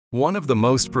One of the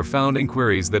most profound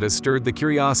inquiries that has stirred the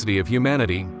curiosity of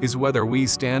humanity is whether we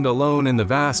stand alone in the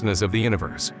vastness of the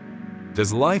universe.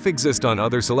 Does life exist on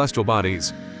other celestial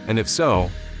bodies? And if so,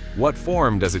 what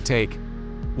form does it take?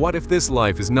 What if this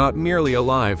life is not merely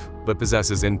alive, but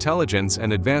possesses intelligence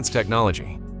and advanced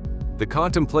technology? The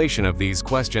contemplation of these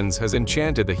questions has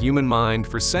enchanted the human mind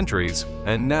for centuries,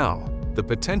 and now, the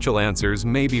potential answers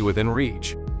may be within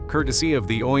reach, courtesy of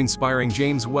the awe-inspiring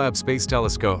James Webb Space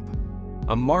Telescope.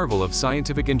 A marvel of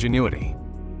scientific ingenuity,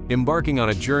 embarking on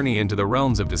a journey into the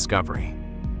realms of discovery.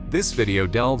 This video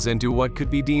delves into what could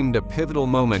be deemed a pivotal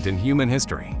moment in human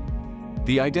history: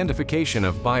 the identification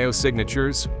of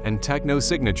biosignatures and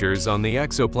technosignatures on the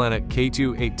exoplanet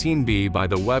K2-18b by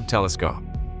the Webb telescope.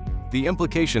 The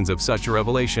implications of such a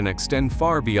revelation extend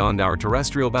far beyond our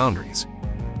terrestrial boundaries,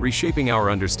 reshaping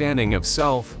our understanding of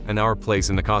self and our place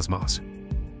in the cosmos.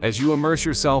 As you immerse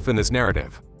yourself in this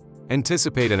narrative,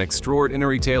 anticipate an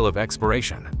extraordinary tale of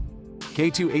exploration.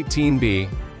 K2-18b,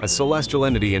 a celestial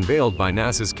entity unveiled by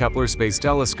NASA's Kepler Space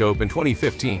Telescope in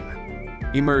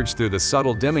 2015, emerged through the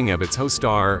subtle dimming of its host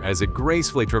star as it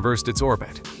gracefully traversed its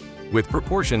orbit. With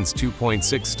proportions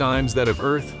 2.6 times that of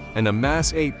Earth and a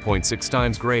mass 8.6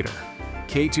 times greater,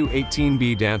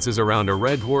 K2-18b dances around a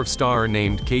red dwarf star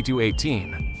named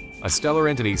K2-18, a stellar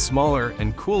entity smaller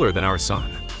and cooler than our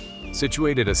Sun,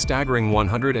 situated a staggering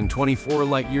 124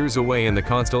 light-years away in the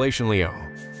constellation Leo.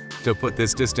 To put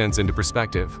this distance into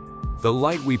perspective, the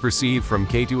light we perceive from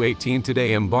K2-18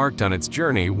 today embarked on its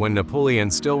journey when Napoleon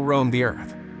still roamed the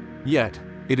Earth. Yet,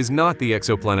 it is not the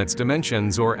exoplanet's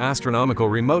dimensions or astronomical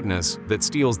remoteness that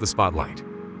steals the spotlight.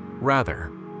 Rather,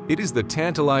 it is the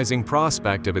tantalizing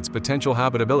prospect of its potential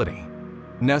habitability.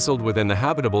 Nestled within the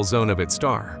habitable zone of its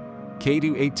star,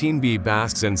 K2-18b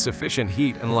basks in sufficient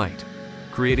heat and light,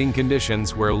 creating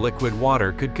conditions where liquid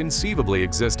water could conceivably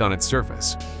exist on its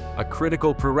surface, a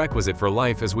critical prerequisite for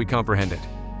life as we comprehend it.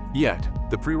 Yet,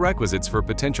 the prerequisites for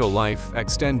potential life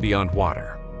extend beyond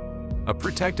water. A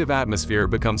protective atmosphere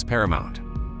becomes paramount.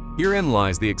 Herein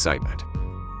lies the excitement.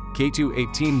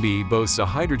 K2-18b boasts a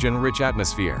hydrogen-rich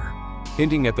atmosphere,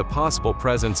 hinting at the possible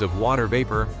presence of water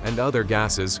vapor and other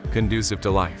gases conducive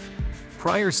to life.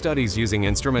 Prior studies using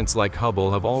instruments like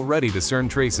Hubble have already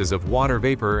discerned traces of water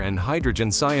vapor and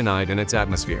hydrogen cyanide in its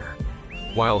atmosphere.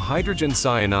 While hydrogen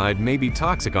cyanide may be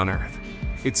toxic on Earth,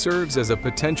 it serves as a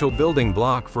potential building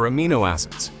block for amino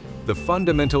acids, the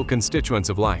fundamental constituents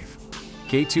of life.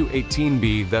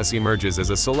 K2-18b thus emerges as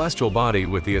a celestial body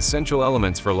with the essential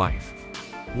elements for life: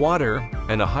 water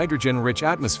and a hydrogen-rich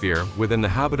atmosphere within the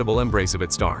habitable embrace of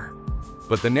its star.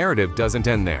 But the narrative doesn't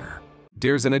end there.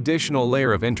 There's an additional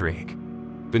layer of intrigue.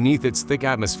 Beneath its thick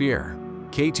atmosphere,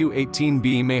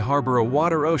 K2-18b may harbor a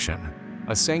water ocean,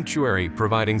 a sanctuary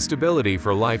providing stability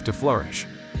for life to flourish.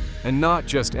 And not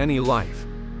just any life,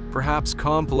 perhaps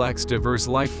complex, diverse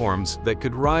life forms that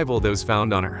could rival those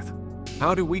found on Earth.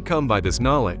 How do we come by this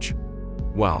knowledge?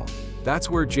 Well, that's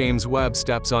where James Webb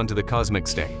steps onto the cosmic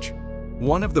stage.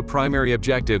 One of the primary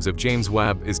objectives of James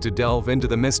Webb is to delve into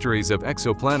the mysteries of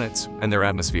exoplanets and their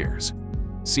atmospheres,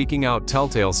 seeking out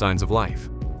telltale signs of life.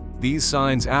 These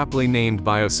signs, aptly named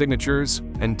biosignatures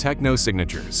and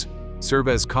technosignatures, serve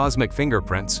as cosmic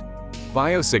fingerprints.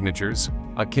 Biosignatures,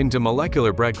 akin to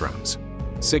molecular breadcrumbs,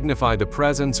 signify the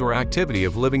presence or activity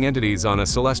of living entities on a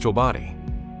celestial body.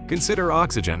 Consider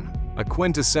oxygen, a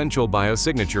quintessential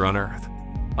biosignature on Earth,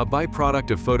 a byproduct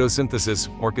of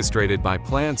photosynthesis orchestrated by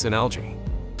plants and algae.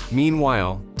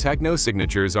 Meanwhile,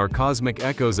 technosignatures are cosmic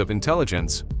echoes of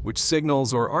intelligence, which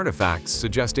signals or artifacts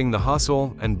suggesting the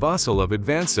hustle and bustle of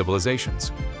advanced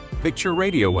civilizations. Picture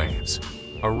radio waves,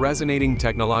 a resonating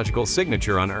technological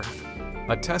signature on Earth,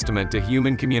 a testament to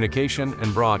human communication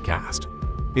and broadcast.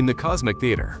 In the cosmic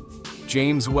theater,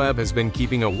 James Webb has been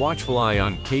keeping a watchful eye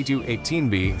on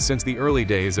K2-18b since the early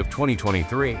days of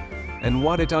 2023, and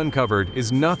what it uncovered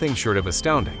is nothing short of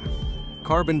astounding.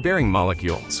 Carbon-bearing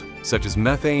molecules, such as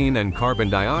methane and carbon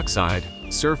dioxide,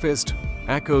 surfaced,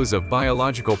 echoes of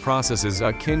biological processes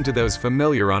akin to those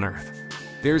familiar on Earth.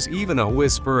 There's even a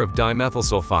whisper of dimethyl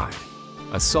sulfide,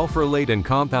 a sulfur-laden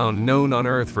compound known on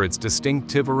Earth for its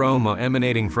distinctive aroma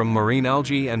emanating from marine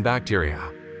algae and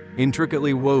bacteria,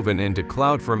 intricately woven into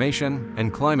cloud formation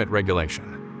and climate regulation.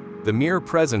 The mere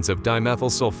presence of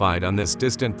dimethyl sulfide on this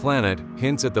distant planet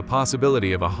hints at the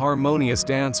possibility of a harmonious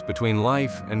dance between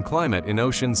life and climate in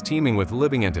oceans teeming with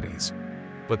living entities.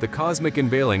 But the cosmic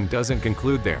unveiling doesn't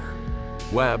conclude there.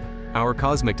 Webb, our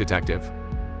cosmic detective,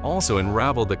 also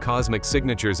unraveled the cosmic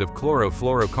signatures of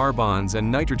chlorofluorocarbons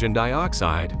and nitrogen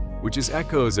dioxide, which is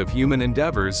echoes of human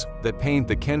endeavors that paint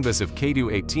the canvas of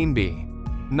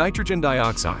K2-18b. Nitrogen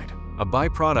dioxide, a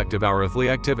byproduct of our earthly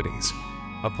activities,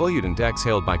 a pollutant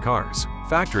exhaled by cars,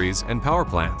 factories, and power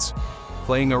plants,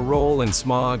 playing a role in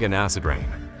smog and acid rain.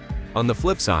 On the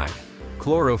flip side,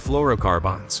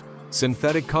 chlorofluorocarbons,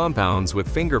 synthetic compounds with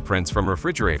fingerprints from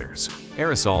refrigerators,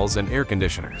 aerosols, and air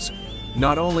conditioners,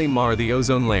 not only mar the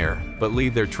ozone layer, but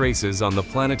leave their traces on the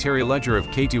planetary ledger of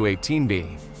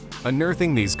K2-18b.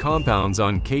 Unearthing these compounds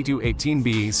on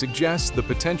K2-18b suggests the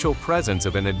potential presence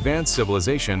of an advanced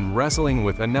civilization wrestling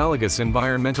with analogous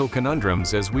environmental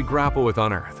conundrums as we grapple with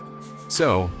on Earth.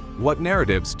 So, what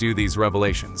narratives do these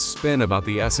revelations spin about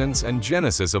the essence and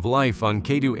genesis of life on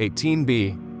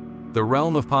K2-18b? The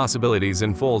realm of possibilities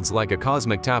unfolds like a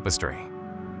cosmic tapestry.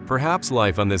 Perhaps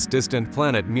life on this distant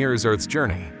planet mirrors Earth's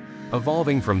journey,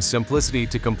 evolving from simplicity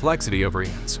to complexity over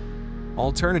eons.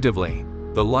 Alternatively,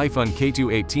 the life on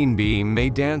K2-18b may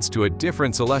dance to a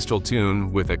different celestial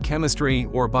tune with a chemistry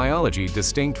or biology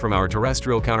distinct from our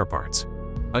terrestrial counterparts.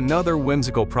 Another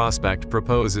whimsical prospect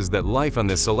proposes that life on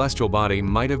this celestial body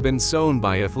might have been sown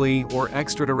by earthly or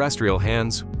extraterrestrial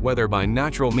hands, whether by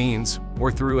natural means or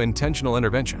through intentional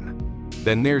intervention.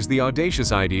 Then there's the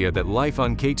audacious idea that life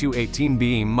on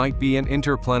K2-18b might be an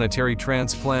interplanetary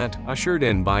transplant ushered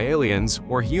in by aliens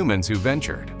or humans who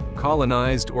ventured,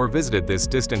 colonized, or visited this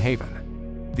distant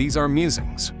haven. These are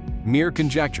musings, mere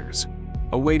conjectures,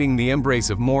 awaiting the embrace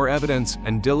of more evidence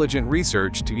and diligent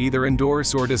research to either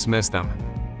endorse or dismiss them.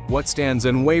 What stands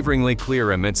unwaveringly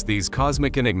clear amidst these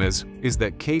cosmic enigmas is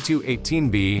that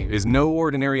K2-18b is no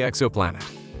ordinary exoplanet.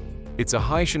 It's a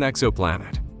Haitian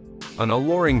exoplanet, an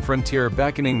alluring frontier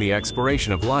beckoning the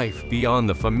exploration of life beyond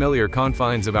the familiar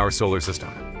confines of our solar system.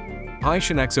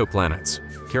 Haitian exoplanets,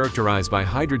 characterized by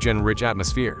hydrogen-rich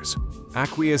atmospheres,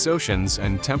 aqueous oceans,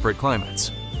 and temperate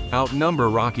climates, outnumber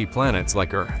rocky planets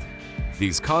like Earth.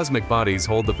 These cosmic bodies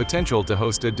hold the potential to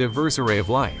host a diverse array of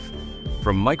life,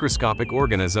 from microscopic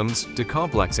organisms to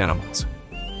complex animals.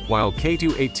 While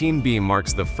K2-18b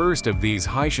marks the first of these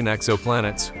Haitian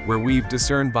exoplanets where we've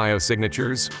discerned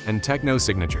biosignatures and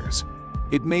technosignatures,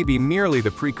 it may be merely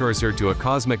the precursor to a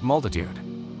cosmic multitude.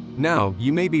 Now,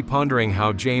 you may be pondering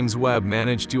how James Webb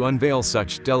managed to unveil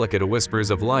such delicate whispers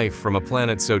of life from a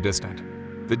planet so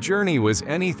distant. The journey was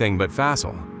anything but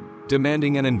facile,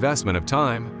 demanding an investment of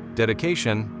time,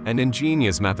 dedication, and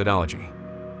ingenious methodology.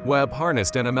 Webb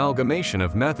harnessed an amalgamation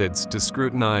of methods to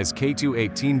scrutinize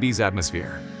K2-18b's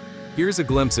atmosphere. Here's a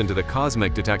glimpse into the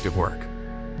cosmic detective work.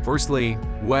 Firstly,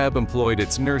 Webb employed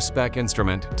its NIRS-SPEC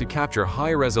instrument to capture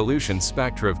high-resolution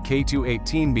spectra of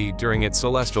K2-18b during its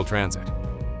celestial transit.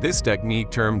 This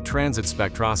technique, termed transit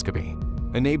spectroscopy,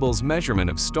 enables measurement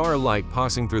of starlight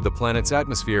passing through the planet's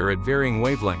atmosphere at varying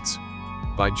wavelengths.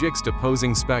 By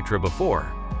juxtaposing spectra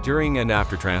before, during, and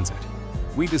after transit,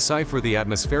 we decipher the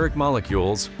atmospheric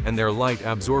molecules and their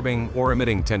light-absorbing or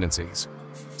emitting tendencies.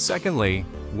 Secondly,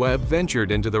 Webb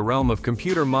ventured into the realm of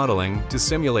computer modeling to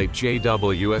simulate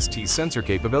JWST sensor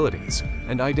capabilities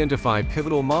and identify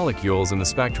pivotal molecules in the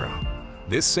spectra.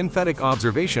 This synthetic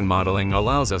observation modeling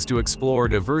allows us to explore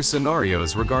diverse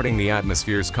scenarios regarding the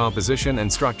atmosphere's composition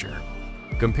and structure.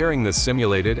 Comparing the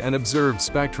simulated and observed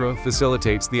spectra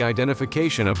facilitates the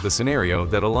identification of the scenario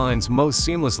that aligns most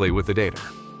seamlessly with the data.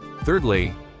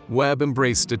 Thirdly, Webb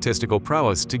embraced statistical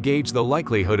prowess to gauge the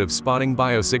likelihood of spotting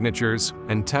biosignatures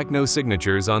and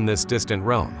technosignatures on this distant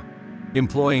realm.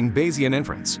 Employing Bayesian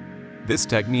inference, this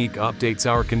technique updates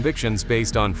our convictions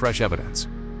based on fresh evidence.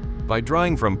 By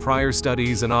drawing from prior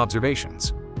studies and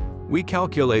observations, we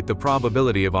calculate the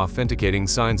probability of authenticating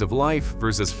signs of life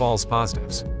versus false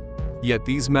positives. Yet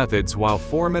these methods, while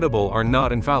formidable, are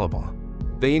not infallible.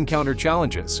 They encounter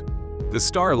challenges. The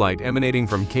starlight emanating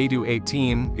from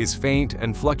K2-18 is faint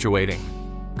and fluctuating,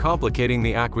 complicating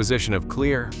the acquisition of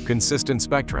clear, consistent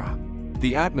spectra.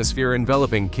 The atmosphere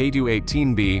enveloping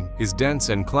K2-18b is dense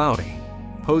and cloudy,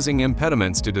 posing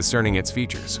impediments to discerning its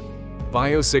features.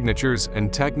 Biosignatures and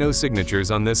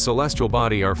technosignatures on this celestial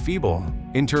body are feeble,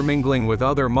 intermingling with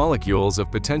other molecules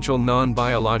of potential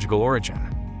non-biological origin.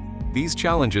 These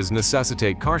challenges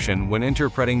necessitate caution when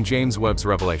interpreting James Webb's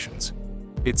revelations.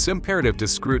 It's imperative to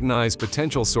scrutinize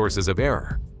potential sources of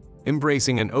error,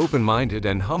 embracing an open-minded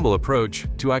and humble approach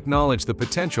to acknowledge the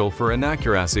potential for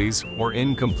inaccuracies or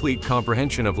incomplete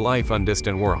comprehension of life on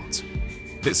distant worlds.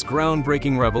 This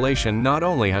groundbreaking revelation not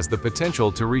only has the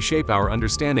potential to reshape our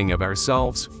understanding of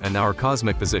ourselves and our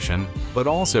cosmic position, but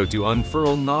also to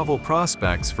unfurl novel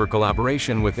prospects for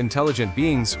collaboration with intelligent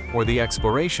beings or the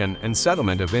exploration and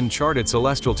settlement of uncharted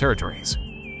celestial territories.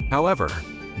 However,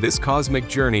 this cosmic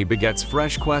journey begets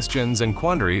fresh questions and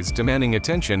quandaries demanding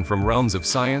attention from realms of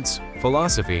science,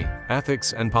 philosophy,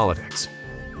 ethics, and politics.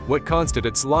 What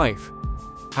constitutes life?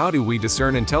 How do we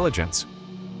discern intelligence?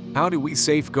 How do we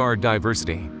safeguard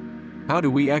diversity? How do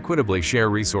we equitably share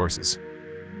resources?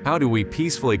 How do we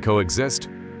peacefully coexist?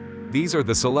 These are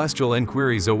the celestial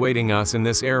inquiries awaiting us in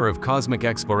this era of cosmic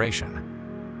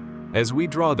exploration. As we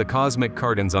draw the cosmic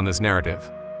curtains on this narrative,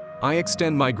 I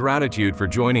extend my gratitude for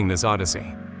joining this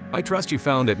odyssey. I trust you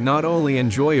found it not only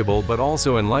enjoyable but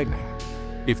also enlightening.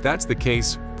 If that's the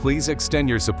case, please extend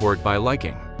your support by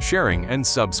liking, sharing, and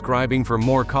subscribing for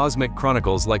more cosmic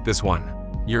chronicles like this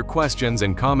one. Your questions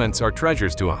and comments are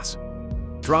treasures to us.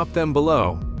 Drop them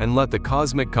below and let the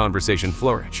cosmic conversation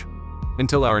flourish.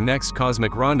 Until our next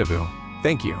cosmic rendezvous,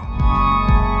 thank you.